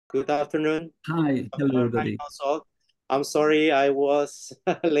Good afternoon, Hi, hello Dr. everybody. Hajnal Zsolt. I'm sorry I was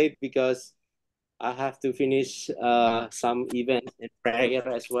late because I have to finish some events in prayer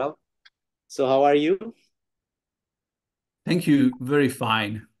as well. So how are you? Thank you, very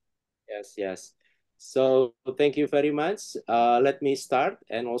fine. Yes, yes. So thank you very much. Let me start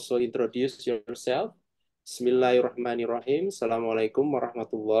and also introduce yourself. Bismillahirrahmanirrahim. Assalamualaikum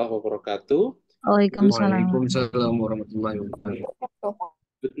warahmatullahi wabarakatuh. Waalaikumsalam. Waalaikumsalam warahmatullahi wabarakatuh.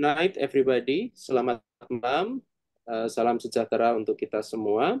 Good night, everybody. Selamat malam. Salam sejahtera untuk kita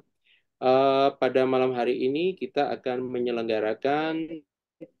semua. Pada malam hari ini kita akan menyelenggarakan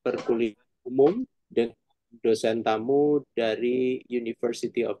perkuliahan umum dengan dosen tamu dari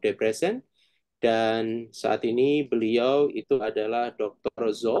University of Debrecen, dan saat ini beliau itu adalah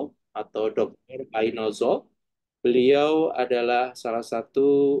Dr. Zsolt atau Dr. Hajnal Zsolt. Beliau adalah salah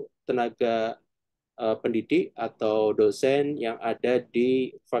satu tenaga pendidik atau dosen yang ada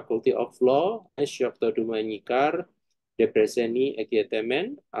di Faculty of Law Syokto Dumanyikar Debreceni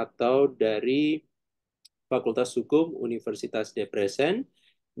Kegiatan atau dari Fakultas Hukum Universitas Debrecen,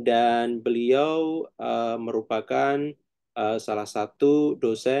 dan beliau merupakan salah satu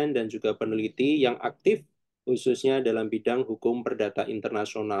dosen dan juga peneliti yang aktif khususnya dalam bidang hukum perdata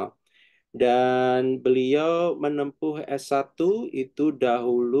internasional. Dan beliau menempuh S1 itu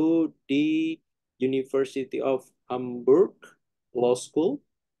dahulu di University of Hamburg Law School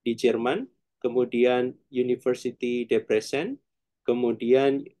di Jerman, kemudian University Debrecen,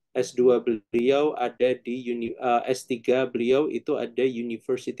 kemudian S2 beliau ada di S3 beliau itu ada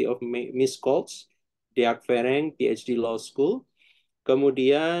University of Miskolc di Akvereng PhD Law School.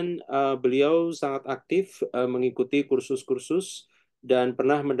 Kemudian beliau sangat aktif mengikuti kursus-kursus dan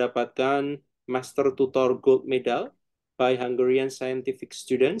pernah mendapatkan Master Tutor Gold Medal by Hungarian Scientific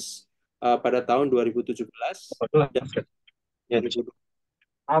Students pada tahun 2017. Dan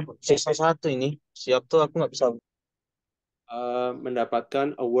Ya, sisa satu ini. Siap tuh aku nggak bisa.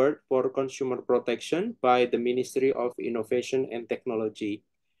 mendapatkan Award for Consumer Protection by the Ministry of Innovation and Technology.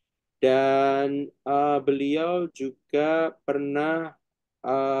 Dan beliau juga pernah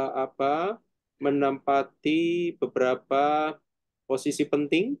menempati beberapa posisi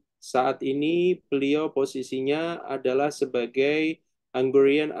penting. Saat ini beliau posisinya adalah sebagai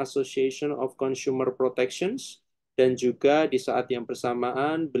Hungarian Association of Consumer Protections, dan juga di saat yang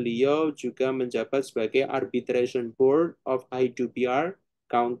bersamaan beliau juga menjabat sebagai Arbitration Board of IDPR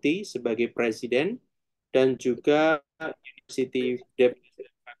County sebagai presiden, dan juga University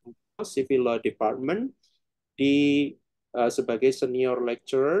Civil Law Department sebagai senior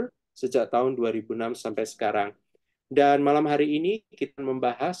lecturer sejak tahun 2006 sampai sekarang. Dan malam hari ini kita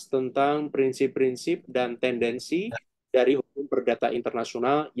membahas tentang prinsip-prinsip dan tendensi dari hukum perdata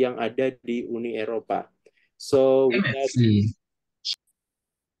internasional yang ada di Uni Eropa. So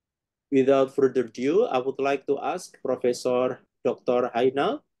without further ado, I would like to ask Professor Dr.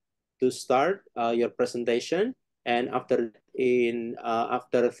 Hajnal to start your presentation, and after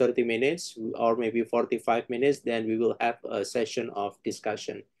 30 minutes or maybe 45 minutes, then we will have a session of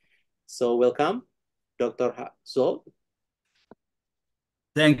discussion. So welcome, Dr. Zsolt.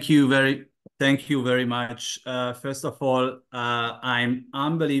 Thank you very much. First of all, I'm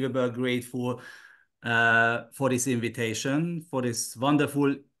unbelievably grateful for this invitation, for this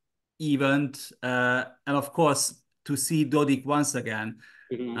wonderful event, and of course to see Dodik once again,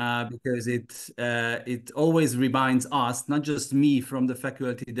 because it always reminds us, not just me from the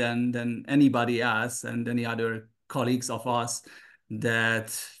faculty, than anybody else and any other colleagues of us, that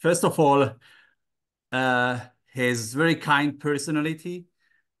first of all, his very kind personality,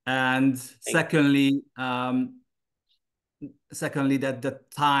 and secondly, that the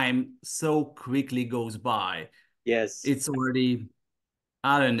time so quickly goes by. Yes. It's already,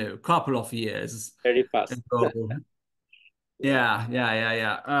 I don't know, a couple of years. Very fast. Ago.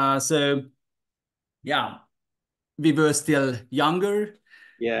 Yeah. So, yeah, we were still younger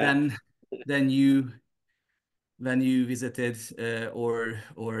than you when you visited or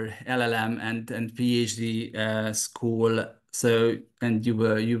LLM and PhD school. So, and you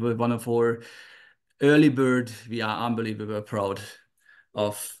were one of our early bird. We are unbelievably proud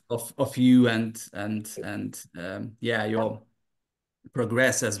of you and yeah, your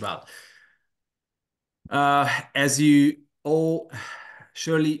progress as well. As you all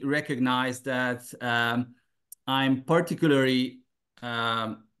surely recognize that I'm particularly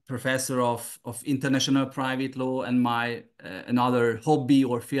professor of international private law, and my another hobby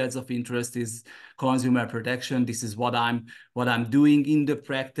or fields of interest is consumer protection. This is what I'm doing in the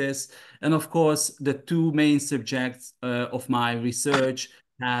practice, and of course the two main subjects of my research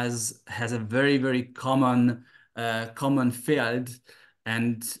has a very common field,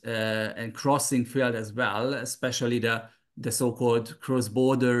 and crossing field as well, especially the so-called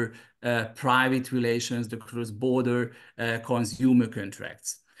cross-border private relations, the cross-border consumer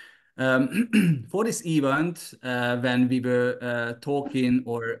contracts. For this event, when we were talking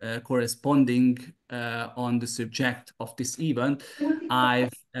or corresponding on the subject of this event, I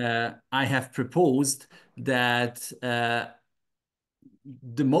have proposed that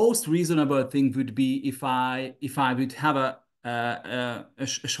the most reasonable thing would be if I would have a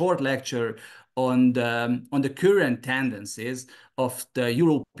short lecture on the current tendencies of the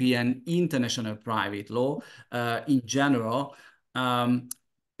European international private law in general,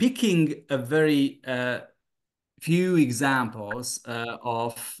 picking a very few examples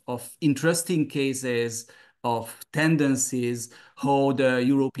of interesting cases, of tendencies, how the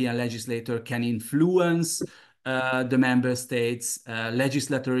European legislator can influence the member states'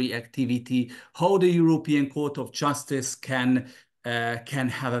 legislatory activity, how the European Court of Justice can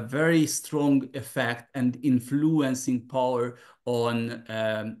have a very strong effect and influencing power on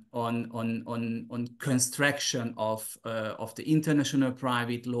construction of the international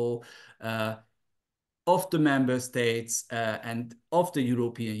private law of the member states and of the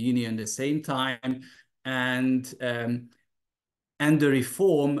European Union at the same time, and the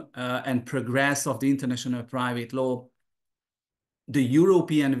reform and progress of the international private law, the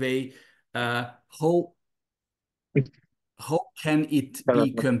European way, how can it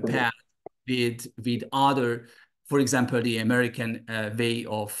be compared with other, for example, the American way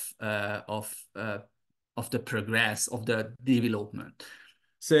of the progress of the development.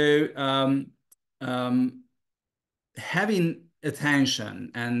 So having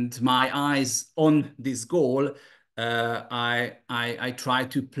attention and my eyes on this goal, I try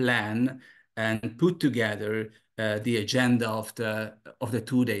to plan and put together the agenda of the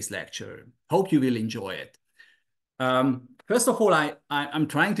 2 days lecture. Hope you will enjoy it. First of all, I'm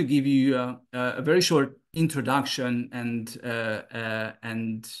trying to give you a very short introduction and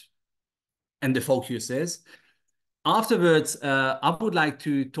the focuses. Afterwards, I would like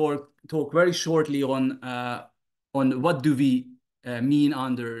to talk very shortly on what do we mean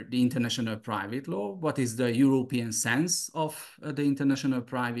under the international private law, what is the European sense of the international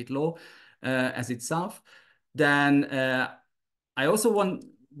private law as itself. Then I also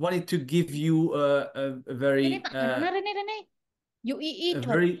wanted to give you a very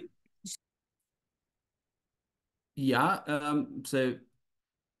so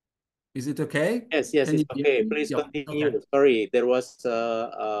is it okay? Yes, it's okay. Please continue. Okay. Sorry, there was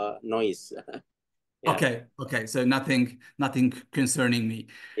noise. Yeah. Okay. So nothing concerning me.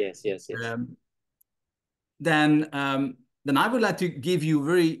 Yes. Then I would like to give you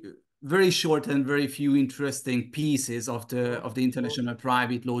very short and very few interesting pieces of the international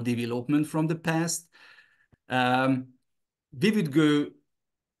private law development from the past. We would go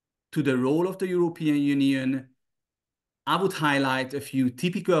to the role of the European Union. I would highlight a few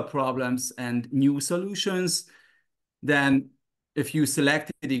typical problems and new solutions. Then a few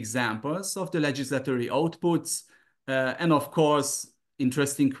selected examples of the legislatory outputs, and of course,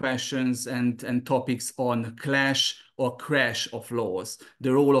 interesting questions and topics on clash or crash of laws,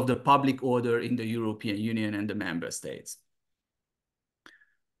 the role of the public order in the European Union and the member states.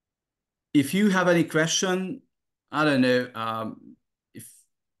 If you have any question, I don't know,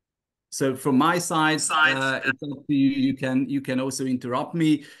 so from my side, it's up to you. You can also interrupt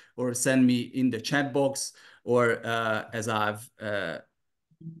me or send me in the chat box, or as I've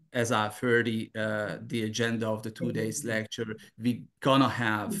heard the agenda of the 2 days lecture, we're gonna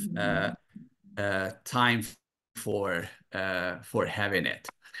have time for having it.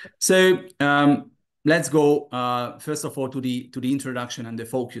 So let's go first of all to the introduction and the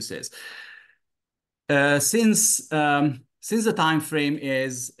focuses. Since the time frame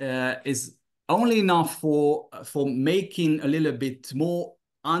is only enough for making a little bit more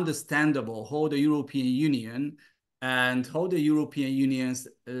understandable how the European Union and how the European Union's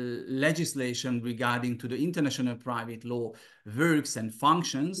legislation regarding to the international private law works and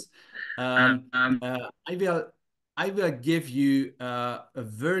functions, I will give you a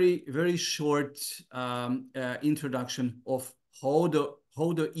very short introduction of how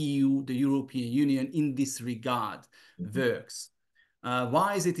the EU, the European Union, in this regard works.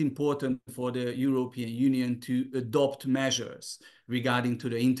 Why is it important for the European Union to adopt measures regarding to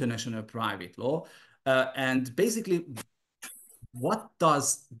the international private law? And basically, what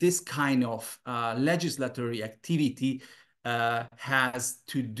does this kind of legislatory activity has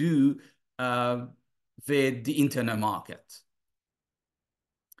to do with the internal market?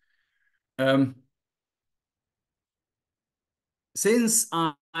 since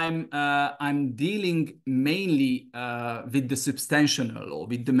I'm dealing mainly with the substantial law,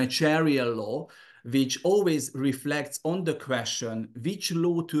 with the material law, which always reflects on the question which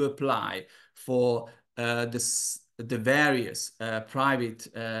law to apply for the various private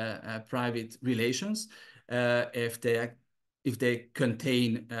relations if they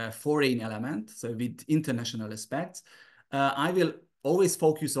contain foreign element, so with international aspects. I will always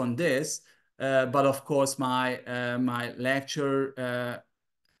focus on this, but of course my lecture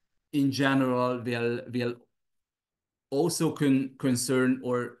in general will also concern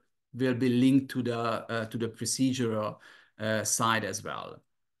or will be linked to the procedural side as well.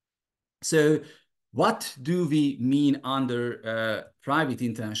 So what do we mean under private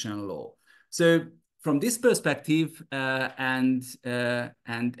international law? So from this perspective, and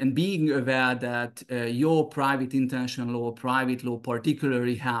being aware that your private international law, private law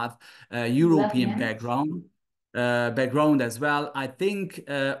particularly have European background as well, I think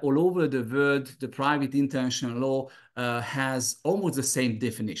all over the world, the private international law has almost the same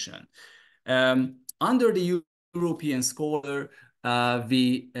definition. Under the European scholar,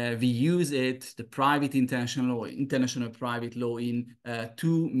 we use it, the private international law, international private law, in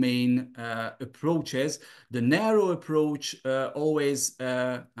two main approaches. The narrow approach always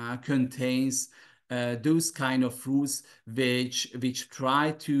contains those kind of rules which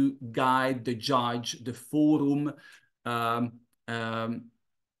try to guide the judge, the forum,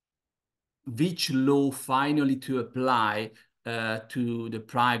 which law finally to apply to the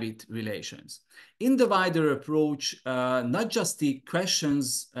private relations. In the wider approach, not just the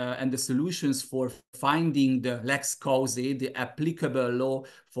questions and the solutions for finding the lex causae, the applicable law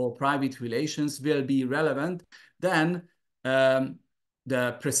for private relations, will be relevant, then the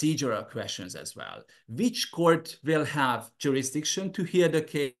procedural questions as well. Which court will have jurisdiction to hear the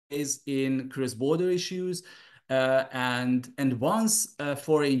case in cross-border issues? And once a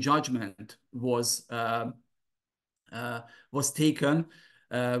foreign judgment was taken,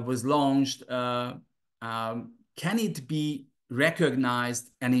 was launched, can it be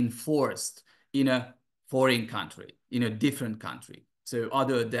recognized and enforced in a foreign country, in a different country? So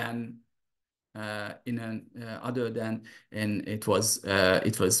other than it was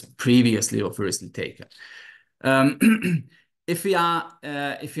previously or firstly taken. If we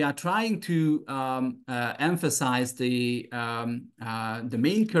are trying to emphasize the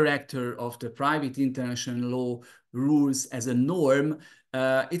main character of the private international law rules as a norm,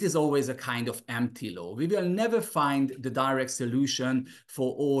 it is always a kind of empty law. We will never find the direct solution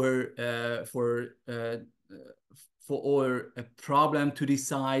for a problem to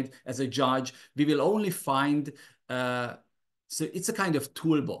decide as a judge. We will only find, so it's a kind of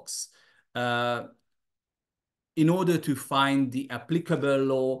toolbox. In order to find the applicable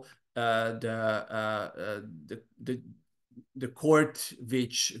law, the court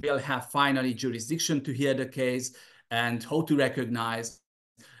which will have finally jurisdiction to hear the case, and how to recognize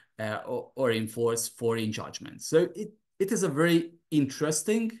or enforce foreign judgments. So it is a very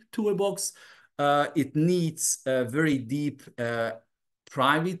interesting toolbox. It needs a very deep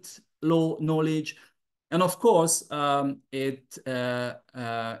private law knowledge. And of course,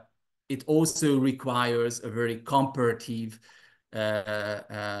 it also requires a very comparative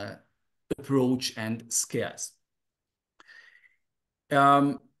approach and skills.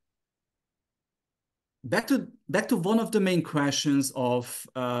 Back to one of the main questions of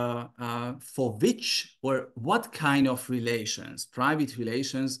for which or what kind of relations, private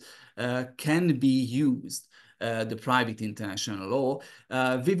relations, can be used, the private international law.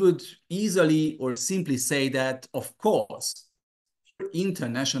 We would easily or simply say that, of course,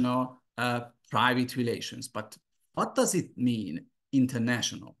 international private relations. But what does it mean,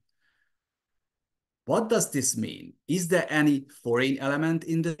 international? What does this mean? Is there any foreign element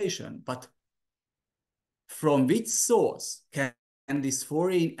in the relation? But from which source can this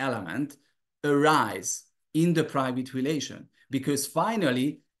foreign element arise in the private relation? Because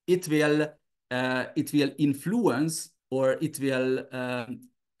finally, it will influence, or it will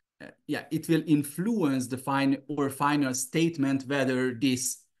influence the final statement whether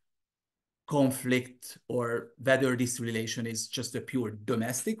this conflict or whether this relation is just a pure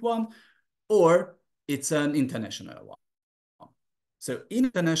domestic one or it's an international one. So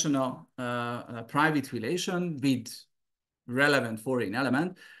international private relation with relevant foreign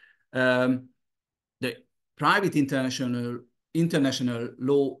element, the private international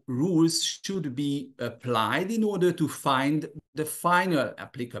law rules should be applied in order to find the final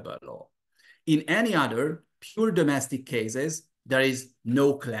applicable law. In any other pure domestic cases, there is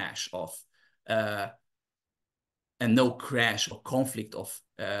no clash of and no crash or conflict of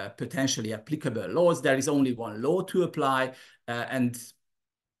potentially applicable laws. There is only one law to apply, and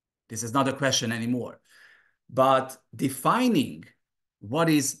this is not a question anymore. But defining what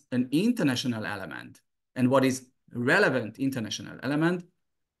is an international element and what is relevant international element,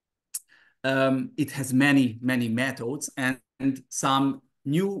 it has many, many methods and some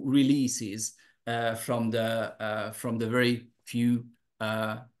new releases from the very few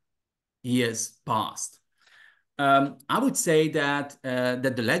years past. I would say that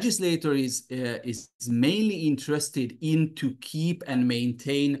that the legislator is mainly interested in to keep and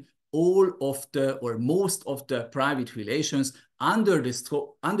maintain all of the or most of the private relations under the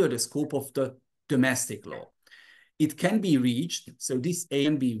scope of the domestic law. It can be reached, so this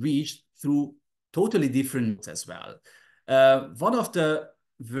can be reached through totally different as well. One of the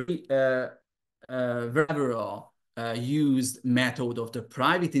very used method of the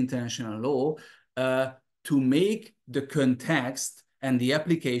private international law to make the context and the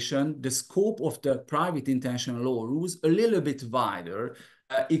application, the scope of the private international law rules a little bit wider,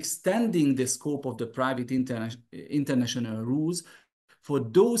 extending the scope of the private international rules for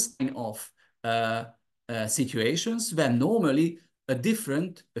those kind of situations where normally a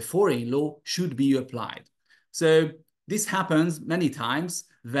foreign law should be applied. So this happens many times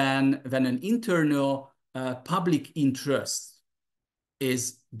when an internal public interest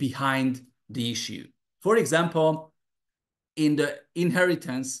is behind the issue. For example, in the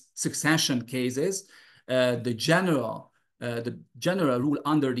inheritance succession cases, the general rule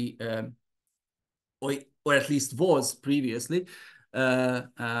under the or at least was previously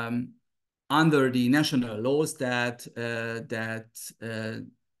under the national laws that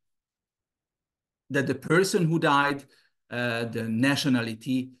the person who died, the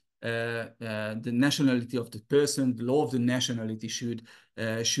nationality of the person, the law of the nationality should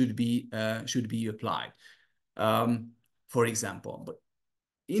be applied. For example, but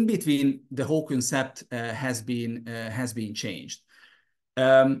in between, the whole concept has been changed.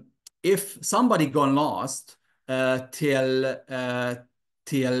 If somebody gone lost till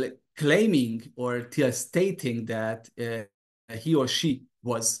claiming or till stating that he or she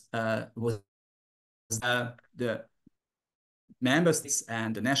was the member states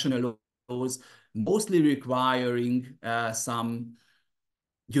and the national laws mostly requiring some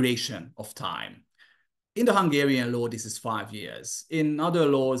duration of time. In the Hungarian law, this is 5 years. In other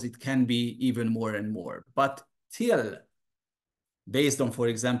laws, it can be even more and more. But till, based on, for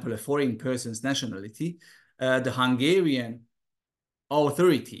example, a foreign person's nationality, the Hungarian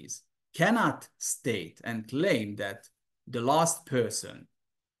authorities cannot state and claim that the last person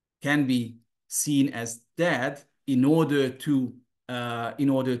can be seen as dead in order to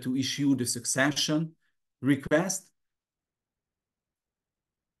issue the succession request.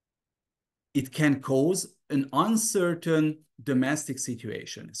 It can cause an uncertain domestic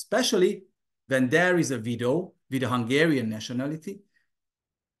situation, especially when there is a widow with a Hungarian nationality.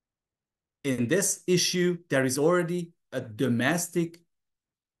 In this issue, there is already a domestic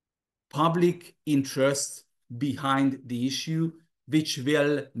public interest behind the issue, which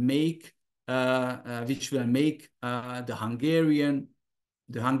will make the Hungarian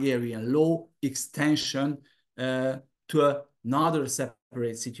law extension to another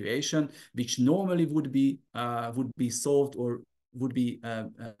separate situation, which normally would be solved or would be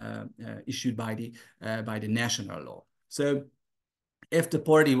issued by the national law. So, if the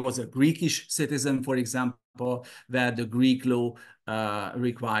party was a Greekish citizen, for example, where the Greek law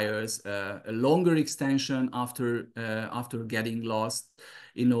requires a longer extension after getting lost,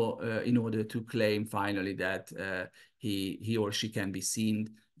 in order to claim finally that he or she can be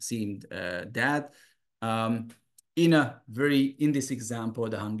seen dead. In this example,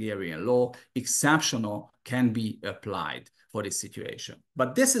 the Hungarian law, exceptional can be applied for this situation.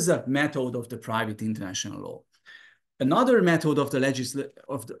 But this is a method of the private international law. Another method of the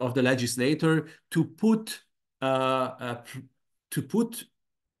legislator to put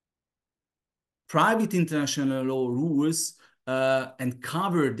private international law rules and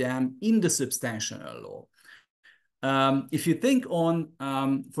cover them in the substantial law. If you think on,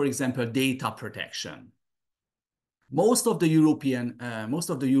 for example, data protection, most of the European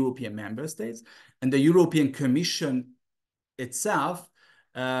member states and the European Commission itself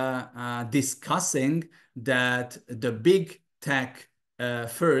discussing that the big tech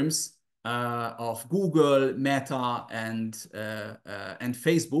firms of Google, Meta, and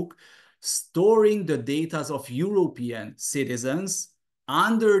Facebook storing the data of European citizens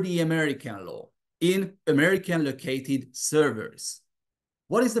under the American law in American located servers.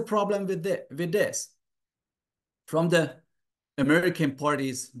 What is the problem with this? From the American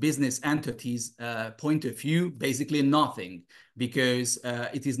parties, business entities point of view, basically nothing, because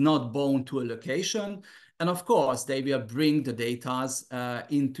it is not bound to a location. And of course, they will bring the data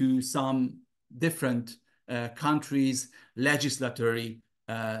into some different countries' legislatory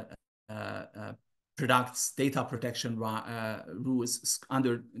products, data protection rules,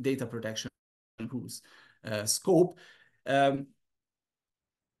 under data protection rules scope.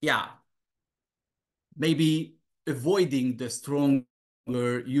 Yeah, maybe avoiding the stronger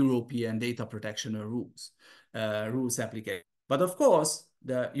European data protection rules application. But of course,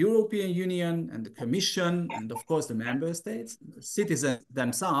 the European Union and the Commission, and of course the member states, citizens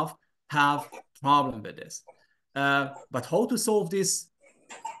themselves have problem with this. But how to solve this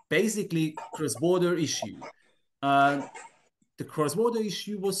basically cross-border issue? The cross-border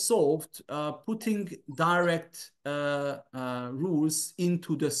issue was solved putting direct rules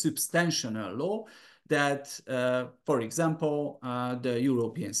into the substantial law that, for example, the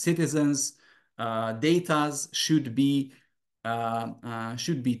European citizens' data should be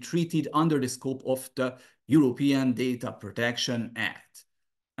treated under the scope of the European Data Protection Act.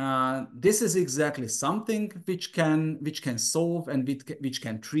 This is exactly something which can solve and which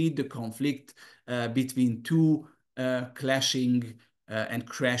can treat the conflict between two clashing and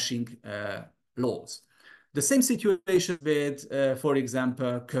crashing laws. The same situation with, for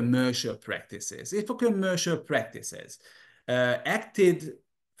example, commercial practices. If a commercial practices acted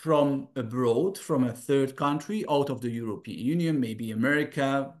from abroad, from a third country, out of the European Union, maybe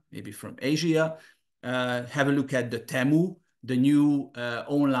America, maybe from Asia, have a look at the Temu, the new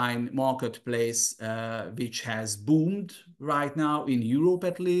online marketplace, which has boomed right now in Europe,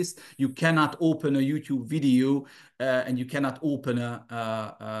 at least. You cannot open a YouTube video and you cannot open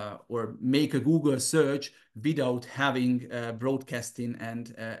or make a Google search without having broadcasting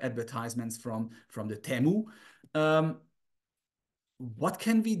and advertisements from the Temu. What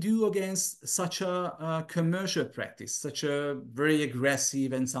can we do against such a commercial practice, such a very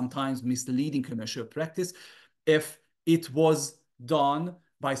aggressive and sometimes misleading commercial practice, if it was done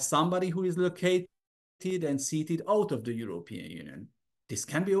by somebody who is located and seated out of the European Union? This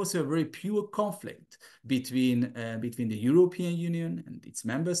can be also a very pure conflict between the European Union and its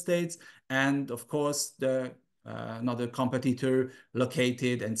member states, and of course the another competitor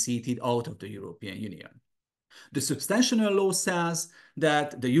located and seated out of the European Union. The substantial law says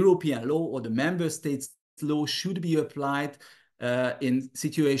that the European law or the member states law should be applied in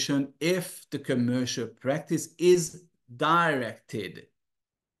situation if the commercial practice is directed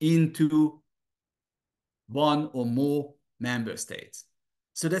into one or more member states.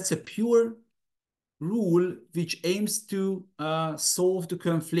 So that's a pure rule which aims to solve the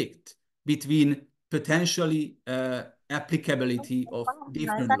conflict between potentially applicability of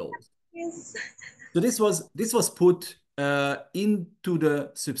different laws. So this was put into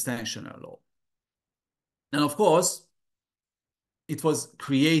the substantial law. And of course, it was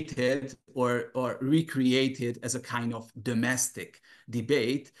created or recreated as a kind of domestic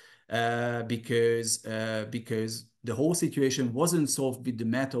debate because the whole situation wasn't solved with the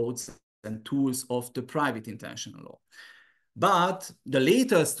methods and tools of the private intentional law. But the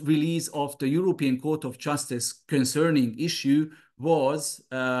latest release of the European Court of Justice concerning issue was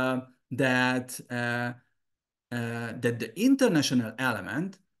that the international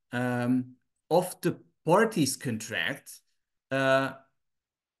element of the parties' contract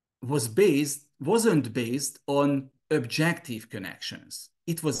wasn't based on objective connections.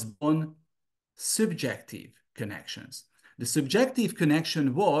 It was on subjective connections. The subjective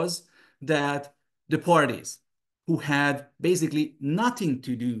connection was that the parties who had basically nothing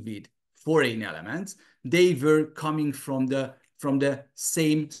to do with foreign elements, they were coming from the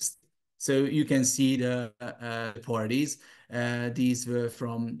same. So you can see the parties. These were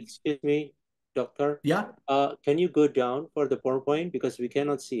from. Excuse me, doctor. Yeah. Can you go down for the PowerPoint because we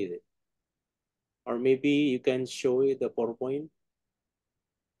cannot see it? Or maybe you can show it the PowerPoint.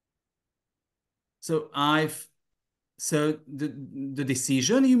 So the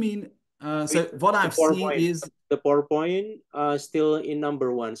decision, you mean? So what I've seen is the PowerPoint still in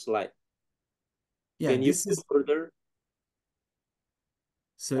number 1 slide. Yeah, can you go further?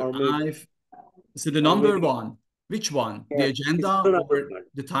 So the number 1. Which one? Yeah, the agenda or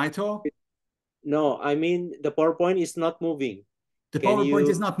the title? No, I mean the PowerPoint is not moving. The PowerPoint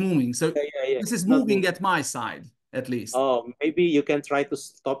is not moving. So this is moving at my side, at least. Oh, maybe you can try to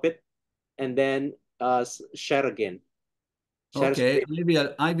stop it and then share again. Okay,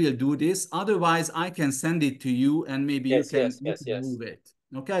 I will do this. Otherwise, I can send it to you and maybe you can move it.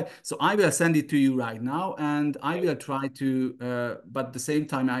 Okay, so I will send it to you right now and I will try to, but at the same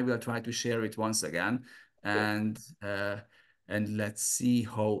time, I will try to share it once again. And and let's see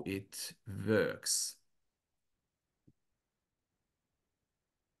how it works.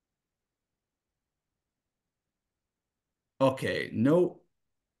 Okay, no.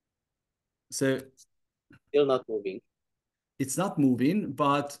 So Still not moving. it's not moving,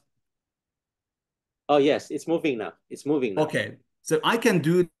 but oh yes, it's moving now. It's moving now. Okay, so I can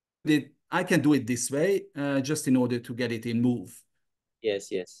do it. I can do it this way, just in order to get it in move.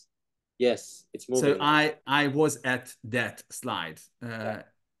 Yes, yes, yes. It's moving. So I was at that slide.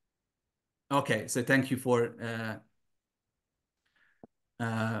 Okay, so thank you for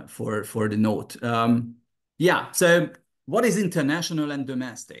the note. Yeah. So what is international and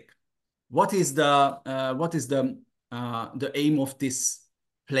domestic? What is the aim of this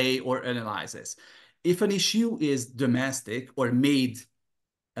play or analysis? If an issue is domestic or made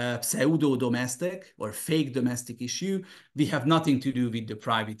pseudo-domestic or fake domestic issue, we have nothing to do with the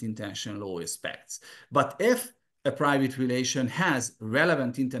private international law aspects. But if a private relation has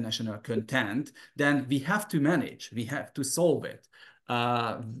relevant international content, then we have to manage, we have to solve it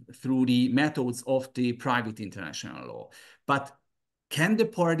through the methods of the private international law. But can the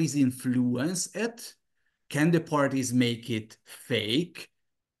parties influence it? Can the parties make it fake?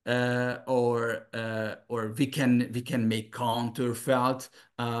 Or we can make counterfeit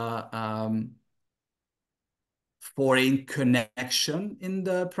foreign connection in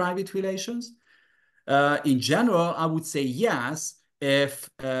the private relations. In general, I would say yes, if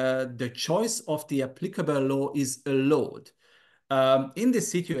the choice of the applicable law is allowed. In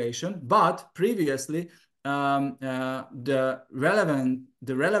this situation, but previously, the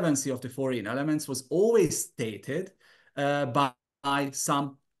relevancy of the foreign elements was always stated by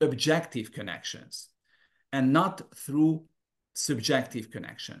some objective connections and not through subjective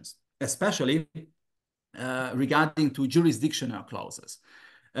connections, especially regarding to jurisdictional clauses.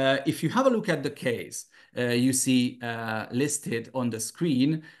 If you have a look at the case you see listed on the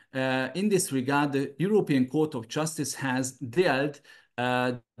screen, in this regard, the European Court of Justice has dealt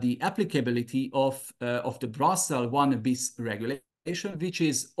the applicability of the Brussels 1 bis regulation, which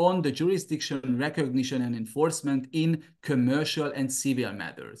is on the jurisdiction, recognition, and enforcement in commercial and civil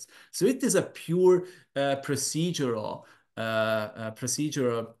matters. So it is a pure procedural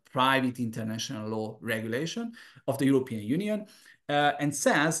private international law regulation of the European Union, and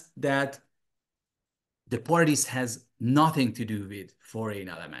says that the parties has nothing to do with foreign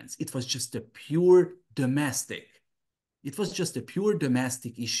elements. It was just a pure domestic. It was just a pure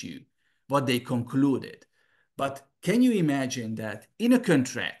domestic issue, what they concluded. But can you imagine that in a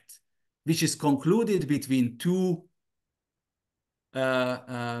contract, which is concluded between two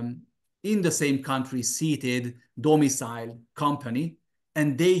in the same country seated domicile company,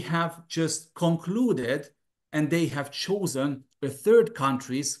 and they have just concluded and they have chosen a third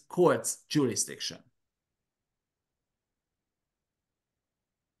country's court's jurisdiction?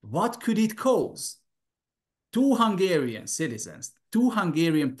 What could it cause? Two Hungarian citizens, two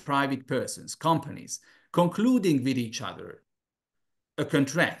Hungarian private persons, companies, concluding with each other a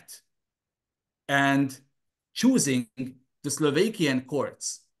contract and choosing the Slovakian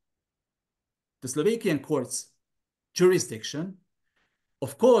court's jurisdiction.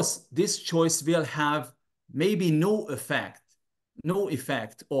 Of course, this choice will have maybe no effect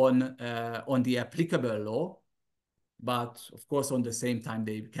on the applicable law, but of course, on the same time,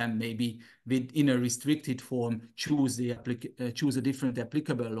 they can maybe, in a restricted form, choose a different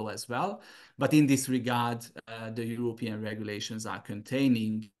applicable law as well. But in this regard, the European regulations are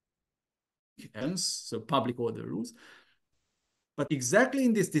containing so public order rules. But exactly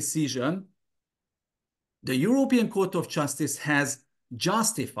in this decision, the European Court of Justice has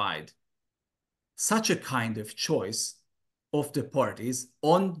justified such a kind of choice of the parties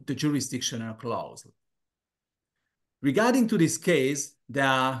on the jurisdictional clause. Regarding to this case, there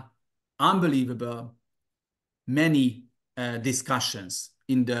are unbelievable many discussions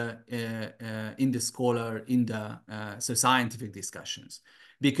in the scientific discussions,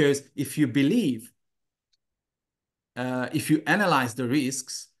 because if you analyze the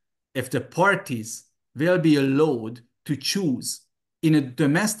risks, if the parties will be allowed to choose in a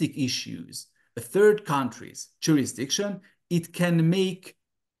domestic issues a third country's jurisdiction, it can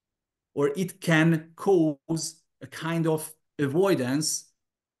cause a kind of avoidance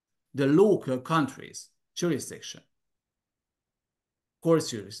the local country's jurisdiction,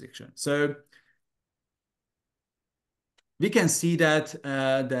 court's jurisdiction. So we can see that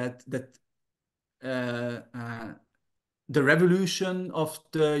the revolution of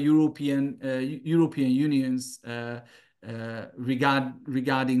the European Union's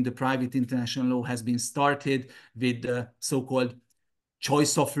regarding the private international law has been started with the so-called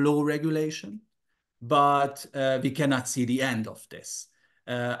choice of law regulation. but we cannot see the end of this.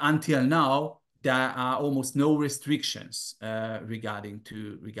 Until now, there are almost no restrictions regarding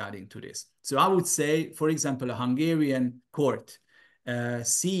to this. So I would say, for example, a Hungarian court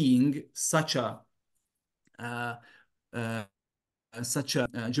seeing such a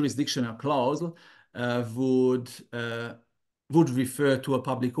jurisdictional clause would refer to a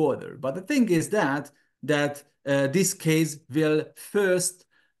public order. But the thing is that this case will first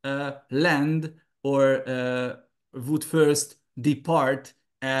land or would first depart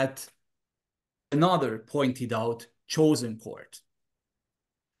at another pointed out chosen court.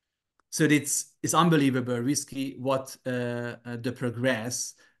 So it's unbelievable risky what the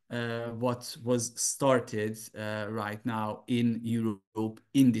progress what was started right now in Europe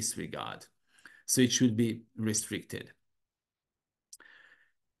in this regard. So it should be restricted.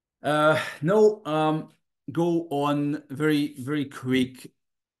 Now, go on very quick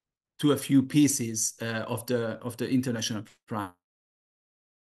to a few pieces of the international prime.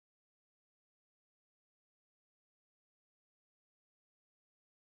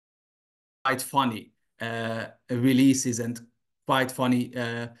 Quite funny releases and quite funny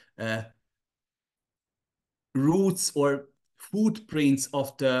roots or footprints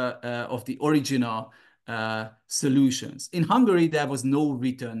of the original solutions. In Hungary, there was no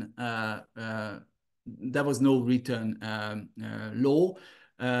written law.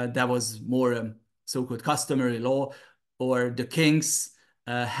 There was more so-called customary law, or the kings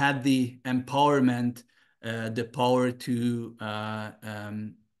had the empowerment, the power to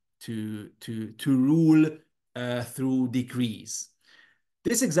rule through decrees.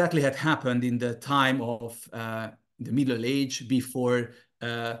 This exactly had happened in the time of the Middle Age, before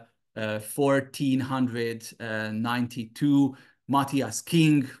 1492. Matthias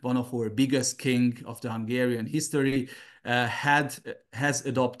King, one of our biggest king of the Hungarian history, has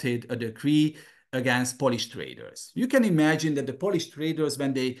adopted a decree against Polish traders. You can imagine that the Polish traders,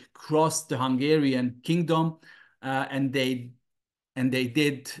 when they crossed the Hungarian kingdom and they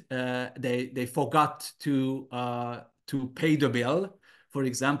forgot to pay the bill, for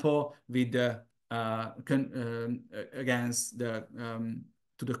example, with the against the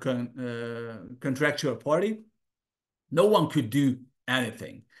to the contractual party, no one could do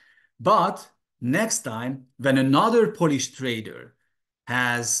anything. But next time, when another Polish trader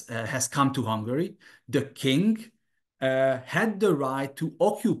has come to Hungary, the king had the right to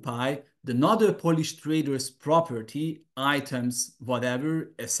occupy another Polish trader's property, items,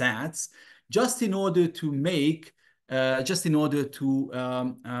 whatever, assets, just in order to make to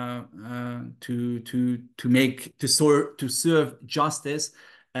serve justice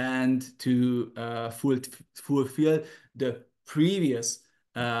and to fulfill the previous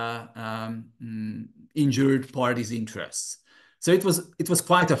injured party's interests. So it was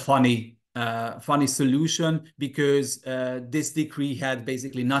quite a funny solution, because this decree had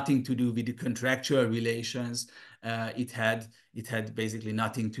basically nothing to do with the contractual relations. It had basically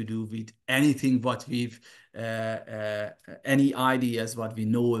nothing to do with anything what we've any ideas what we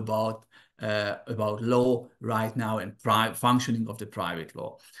know about law right now and functioning of the private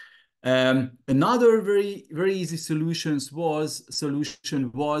law. Another very easy solution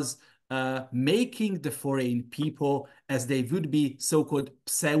was making the foreign people as they would be so-called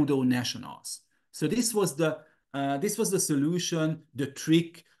pseudo-nationals. So this was the solution, the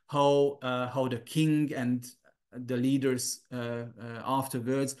trick, how the king and the leaders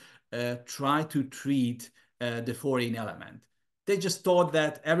afterwards try to treat the foreign element. They just thought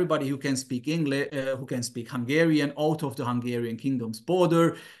that everybody who can speak English, who can speak Hungarian out of the Hungarian kingdom's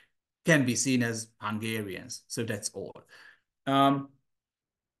border, can be seen as Hungarians. So that's all.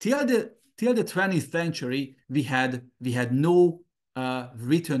 Till the 20th century, we had no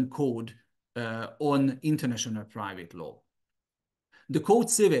written code on international private law. The Code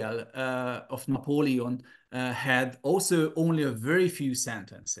Civil of Napoleon had also only a very few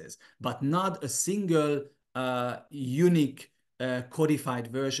sentences, but not a single unique codified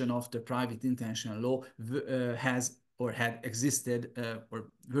version of the private international law has or had existed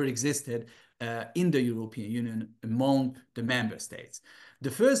or were existed in the European Union among the member states.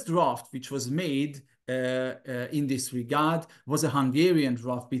 The first draft which was made in this regard was a Hungarian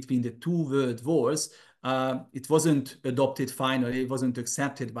draft between the two world wars. It wasn't adopted finally, it wasn't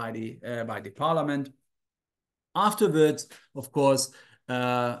accepted by the parliament. Afterwards, of course,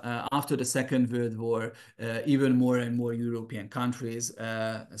 after the Second World War, even more and more European countries,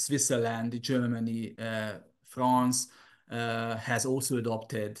 Switzerland, Germany, France, has also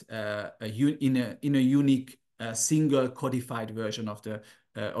adopted in a unique single codified version of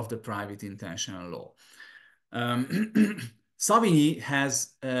the private international law. Savigny has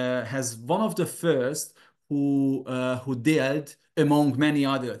one of the first who dealt, among many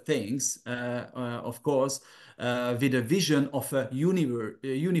other things, of course, with a vision of a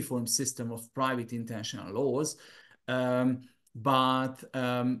uniform system of private international laws. But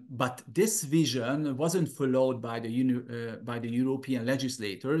this vision wasn't followed by the European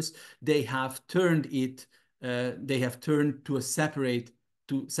legislators. They have turned it. They have turned to separate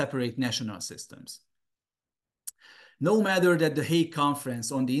national systems. No matter that the Hague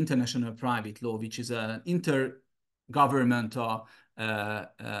Conference on the International Private Law, which is an intergovernmental,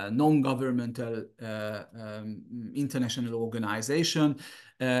 non-governmental international organization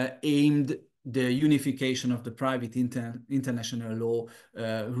aimed the unification of the private international law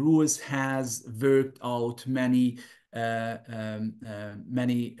rules, has worked out many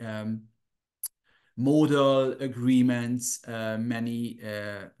model agreements, many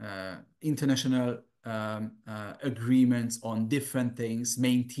international agreements on different things,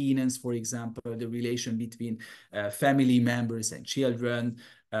 maintenance, for example, the relation between family members and children,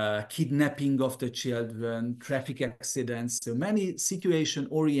 kidnapping of the children, traffic accidents. So many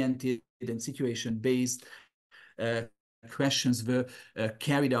situation-oriented and situation-based questions were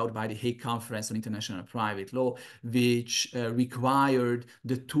carried out by the Hague Conference on International Private Law, which required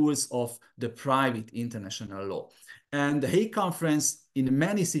the tools of the private international law. And the Hague Conference in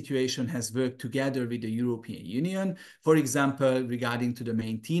many situations has worked together with the European Union. For example, regarding to the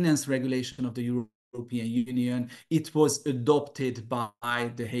maintenance regulation of the European Union, it was adopted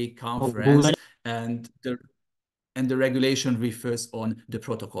by the Hague Conference, and the regulation refers on the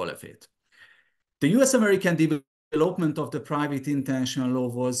protocol of it. The US-American development of the private international law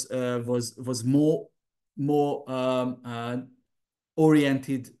was more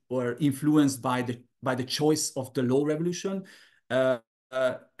oriented or influenced by the choice of the law revolution, and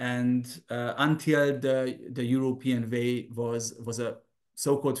until the European way was a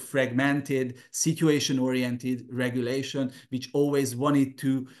so-called fragmented, situation-oriented regulation, which always wanted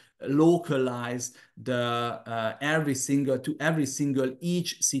to localize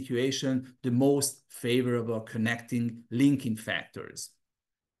each situation the most favorable connecting linking factors.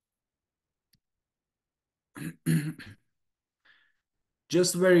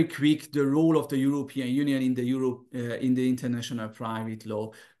 Just very quick, the role of the European Union in the international private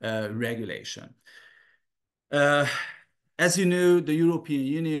law regulation. As you know, the European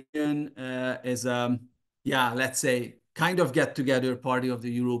Union is let's say, kind of get-together party of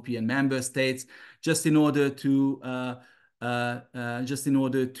the European member states, just in order to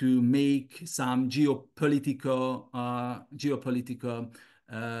make some geopolitical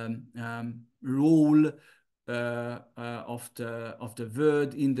role of the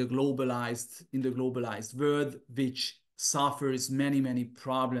world in the globalized world, which suffers many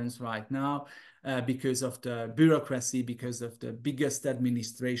problems right now because of the bureaucracy, because of the biggest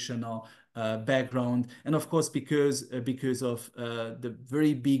administrational background, and of course because of the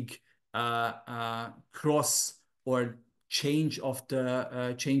very big cross or change of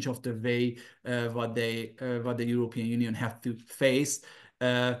the way what the European Union have to face,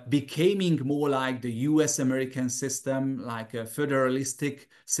 becoming more like the US-American system, like a federalistic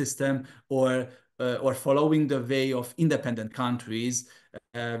system, or following the way of independent countries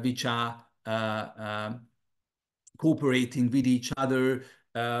which are cooperating with each other,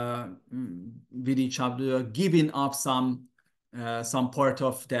 giving up some part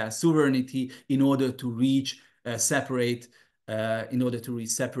of their sovereignty in order to reach separate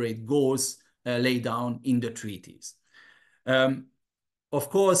goals laid down in the treaties. Of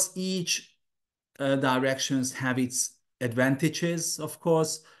course, each directions have its advantages. Of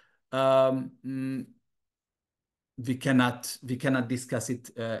course, we cannot discuss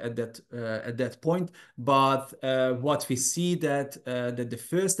it at that point. But what we see that the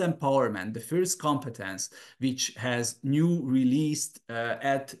first empowerment, the first competence, which has new released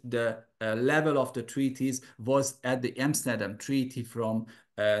at the level of the treaties, was at the Amsterdam Treaty from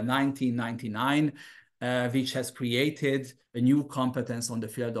 1999, which has created a new competence on the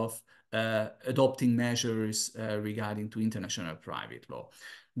field of adopting measures regarding to international private law.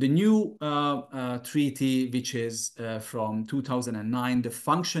 The new treaty, which is from 2009, the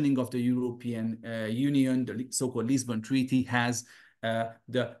functioning of the European Union, the so-called Lisbon Treaty, has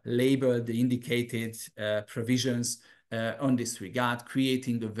the indicated provisions on this regard,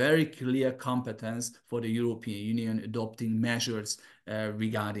 creating a very clear competence for the European Union adopting measures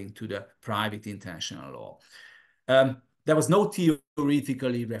regarding to the private international law. There was no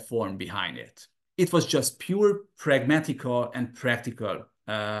theoretical reform behind it. It was just pure pragmatical and practical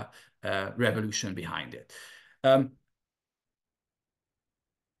revolution behind it.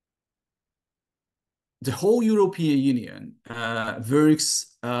 the whole European Union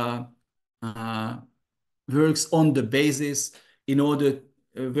works on the basis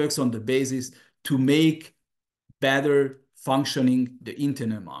works on the basis to make better functioning the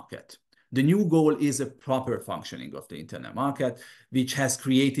internal market. The new goal is a proper functioning of the internal market, which has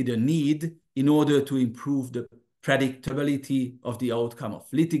created a need in order to improve the predictability of the outcome of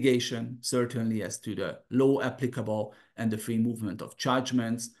litigation, certainly as to the law applicable and the free movement of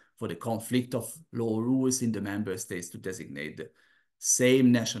judgments, for the conflict of law rules in the member states to designate the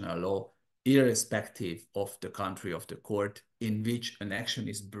same national law, irrespective of the country of the court in which an action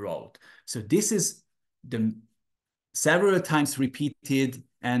is brought. So this is the several times repeated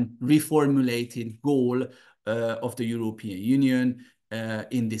and reformulated goal of the European Union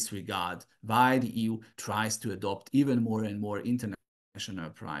in this regard, why the EU tries to adopt even more and more international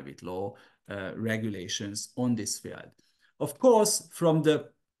private law regulations on this field. Of course, from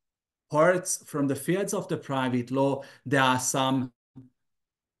the fields of the private law, there are some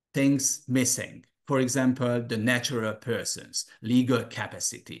things missing. For example, the natural persons, legal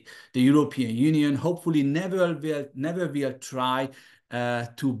capacity. The European Union hopefully never will try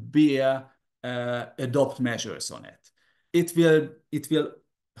to adopt measures on it.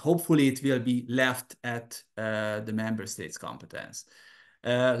 Hopefully it will be left at the member states' competence.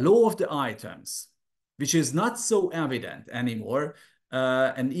 Law of the items, which is not so evident anymore,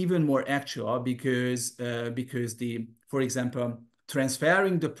 and even more actual because for example,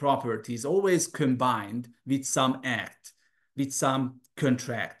 transferring the property is always combined with some act, with some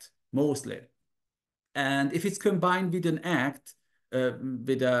contract, mostly. And if it's combined with an act,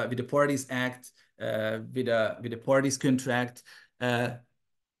 with the parties act, with the parties contract, the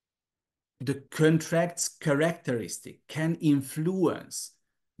contract's characteristic can influence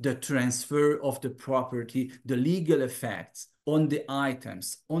the transfer of the property, the legal effects on the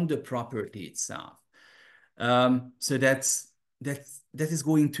items, on the property itself. So that is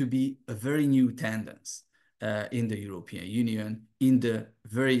going to be a very new tendency in the European Union in the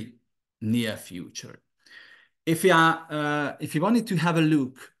very near future. If you wanted to have a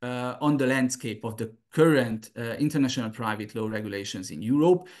look on the landscape of the current international private law regulations in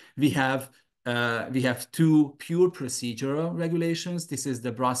Europe, we have two pure procedural regulations. This is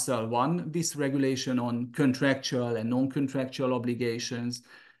the Brussels I bis regulation on contractual and non-contractual obligations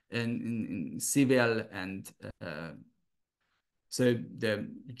in civil and so the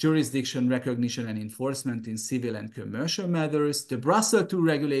jurisdiction, recognition, and enforcement in civil and commercial matters. The Brussels II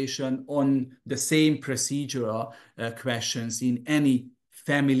regulation on the same procedural questions in any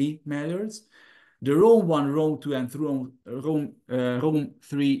family matters. The Rome I, Rome II, and Rome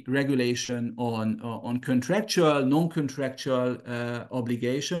III regulation on contractual, non-contractual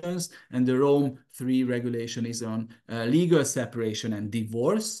obligations, and the Rome III regulation is on legal separation and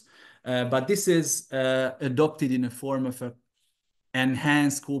divorce. But this is adopted in a form of a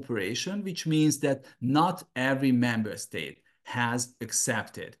enhanced cooperation, which means that not every member state has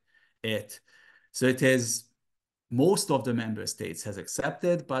accepted it. So it is most of the member states has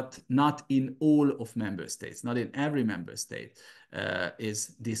accepted, but not in all of member states, not in every member state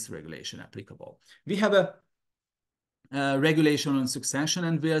is this regulation applicable. We have a regulation on succession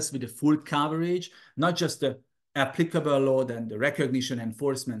and wills with a full coverage, not just the applicable law, then the recognition,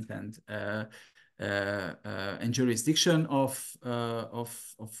 enforcement, and jurisdiction of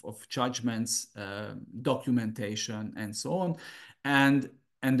judgments, documentation, and so on, and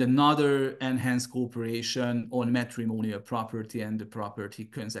another enhanced cooperation on matrimonial property and the property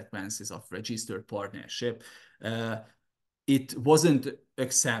consequences of registered partnership. It wasn't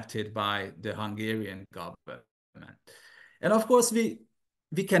accepted by the Hungarian government, and of course we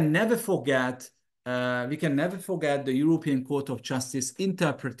can never forget. We can never forget the European Court of Justice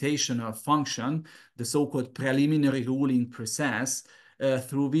interpretational function, the so-called preliminary ruling process,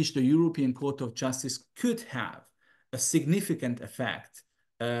 through which the European Court of Justice could have a significant effect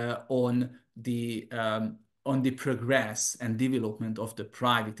on the progress and development of the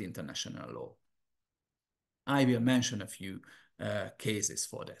private international law. I will mention a few cases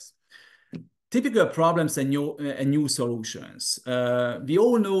for this. Typical problems and new solutions. We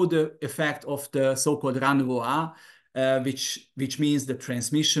all know the effect of the so-called renvoi, which means the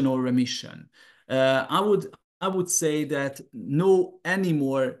transmission or remission. I would say that no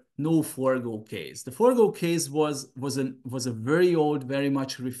Forgo case. The Forgo case was a very old, very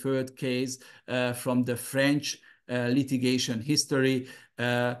much referred case from the French litigation history.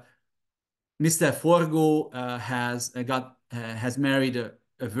 Mr. Forgo has married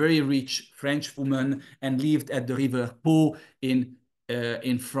a very rich French woman and lived at the River Po in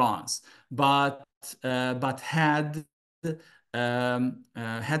France, but had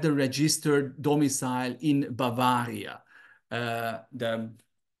had a registered domicile in Bavaria.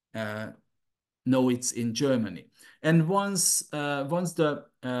 No, it's in Germany. And once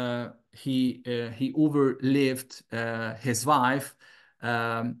he overlived his wife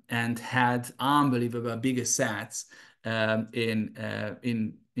and had unbelievable big assets in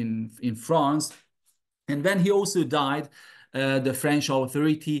France. And when he also died, the French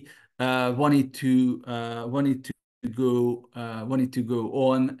authority wanted to go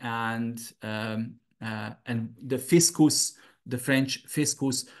on, and the fiscus, the French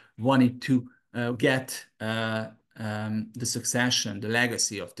fiscus, wanted to get the succession, the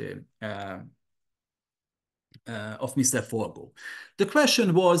legacy of the of Mr. Forgo. The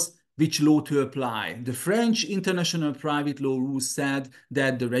question was which law to apply. The French international private law rules said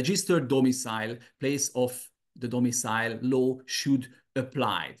that the registered domicile, place of the domicile law should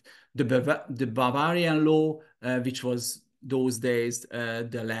apply. The Bavarian law, which was those days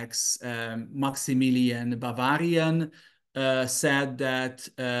the Lex Maximilian Bavarian, said that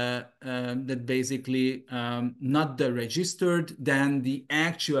that basically not the registered, then the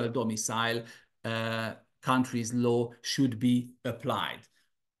actual domicile country's law should be applied.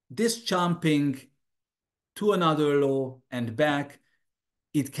 This jumping to another law and back,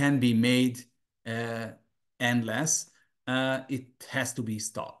 it can be made endless. It has to be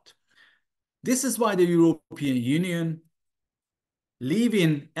stopped. This is why the European Union,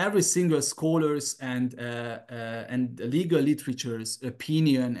 leaving every single scholar's and legal literature's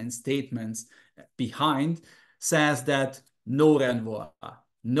opinion and statements behind, says that no renvoi,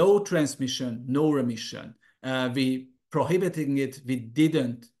 no transmission, no remission. We prohibiting it. We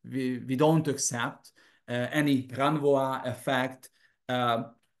don't accept any renvoi effect.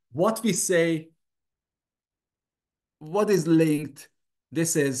 What we say, what is linked,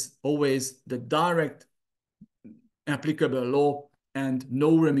 this is always the direct applicable law, and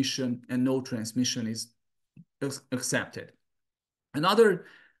no remission and no transmission is accepted. Another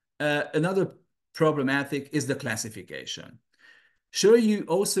problematic is the classification. Sure, you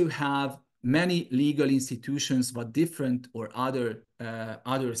also have many legal institutions, but different or other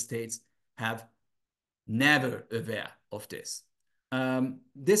states have never aware of this.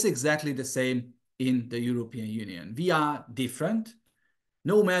 This is exactly the same in the European Union. We are different,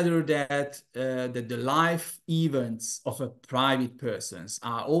 no matter that the life events of a private persons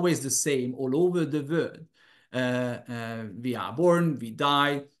are always the same all over the world. We are born, we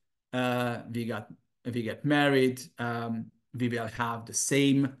die, we get married, we will have the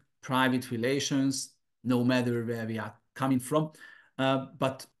same private relations, no matter where we are coming from.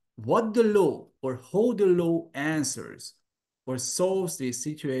 But what the law or how the law answers or solves these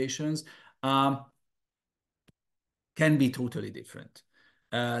situations can be totally different.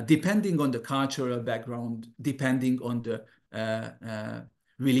 Depending on the cultural background, depending on the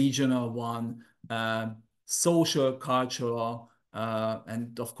regional one, social, cultural,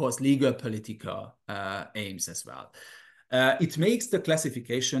 and of course, legal, political aims as well. It makes the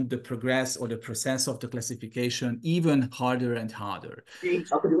classification, the progress or the process of the classification even harder and harder.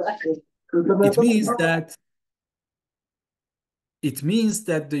 It means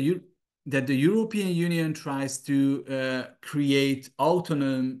that the European Union tries to create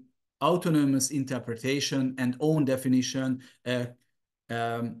autonomous interpretation and own definition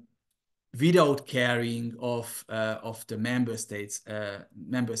without caring of the member states'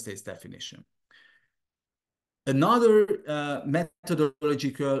 definition. Another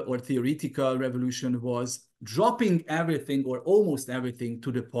methodological or theoretical revolution was dropping everything or almost everything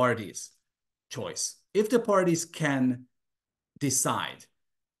to the parties' choice. If the parties can decide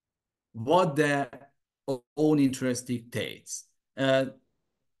what their own interest dictates,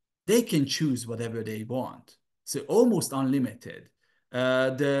 they can choose whatever they want. So almost unlimited.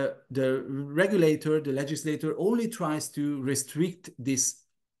 The regulator, the legislator only tries to restrict this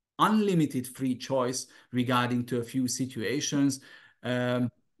unlimited free choice regarding to a few situations,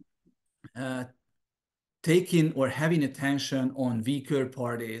 taking or having attention on weaker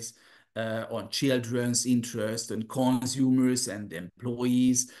parties, on children's interest and consumers and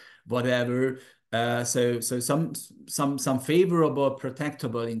employees, whatever. So some favorable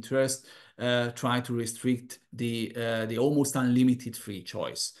protectable interest try to restrict the almost unlimited free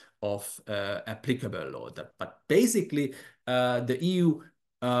choice of applicable law. But basically, the EU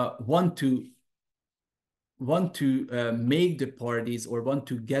want to make the parties or want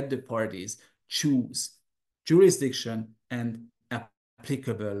to get the parties choose jurisdiction and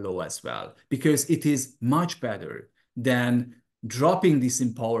applicable law as well, because it is much better than dropping this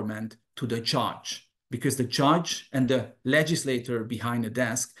empowerment to the judge, because the judge and the legislator behind the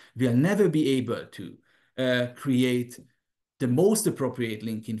desk will never be able to create the most appropriate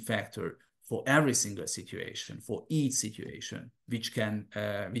linking factor for every single situation, for each situation, which can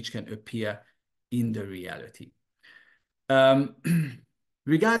appear in the reality.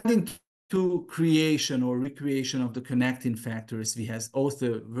 Regarding to creation or recreation of the connecting factors, we have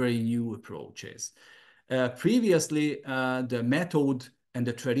also very new approaches. Previously, the method and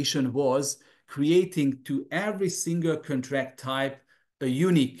the tradition was creating to every single contract type a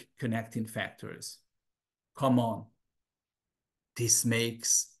unique connecting factors. Come on. This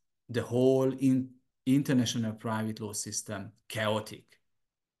makes the whole international private law system chaotic.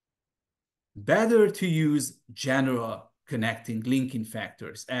 Better to use general connecting linking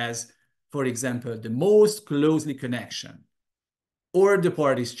factors as, for example, the most closely connection or the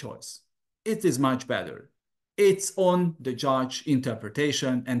party's choice. It is much better. It's on the judge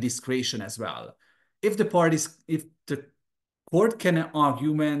interpretation and discretion as well. If the court can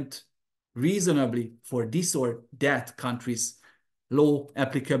argument reasonably for this or that country's law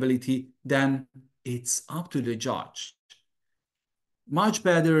applicability, then it's up to the judge. Much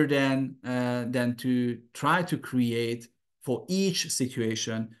better than to try to create for each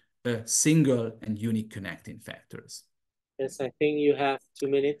situation a single and unique connecting factors. Yes, I think you have 2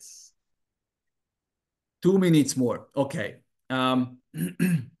 minutes. 2 minutes more. Okay.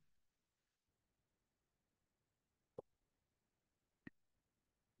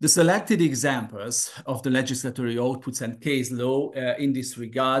 The selected examples of the legislatory outputs and case law in this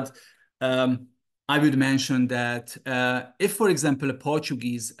regard, I would mention that if, for example, a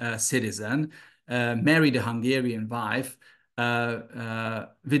Portuguese citizen married a Hungarian wife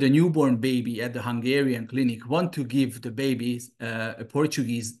with a newborn baby at the Hungarian clinic, want to give the baby a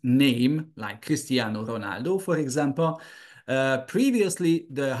Portuguese name, like Cristiano Ronaldo, for example, previously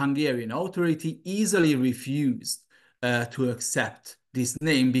the Hungarian authority easily refused to accept this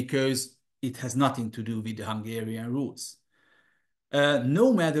name because it has nothing to do with the Hungarian rules.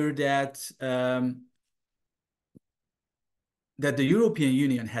 No matter that that the European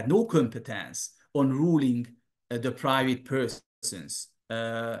Union had no competence on ruling the private person's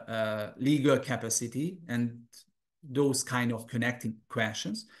legal capacity and those kind of connecting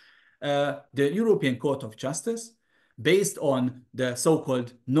questions, the European Court of Justice, based on the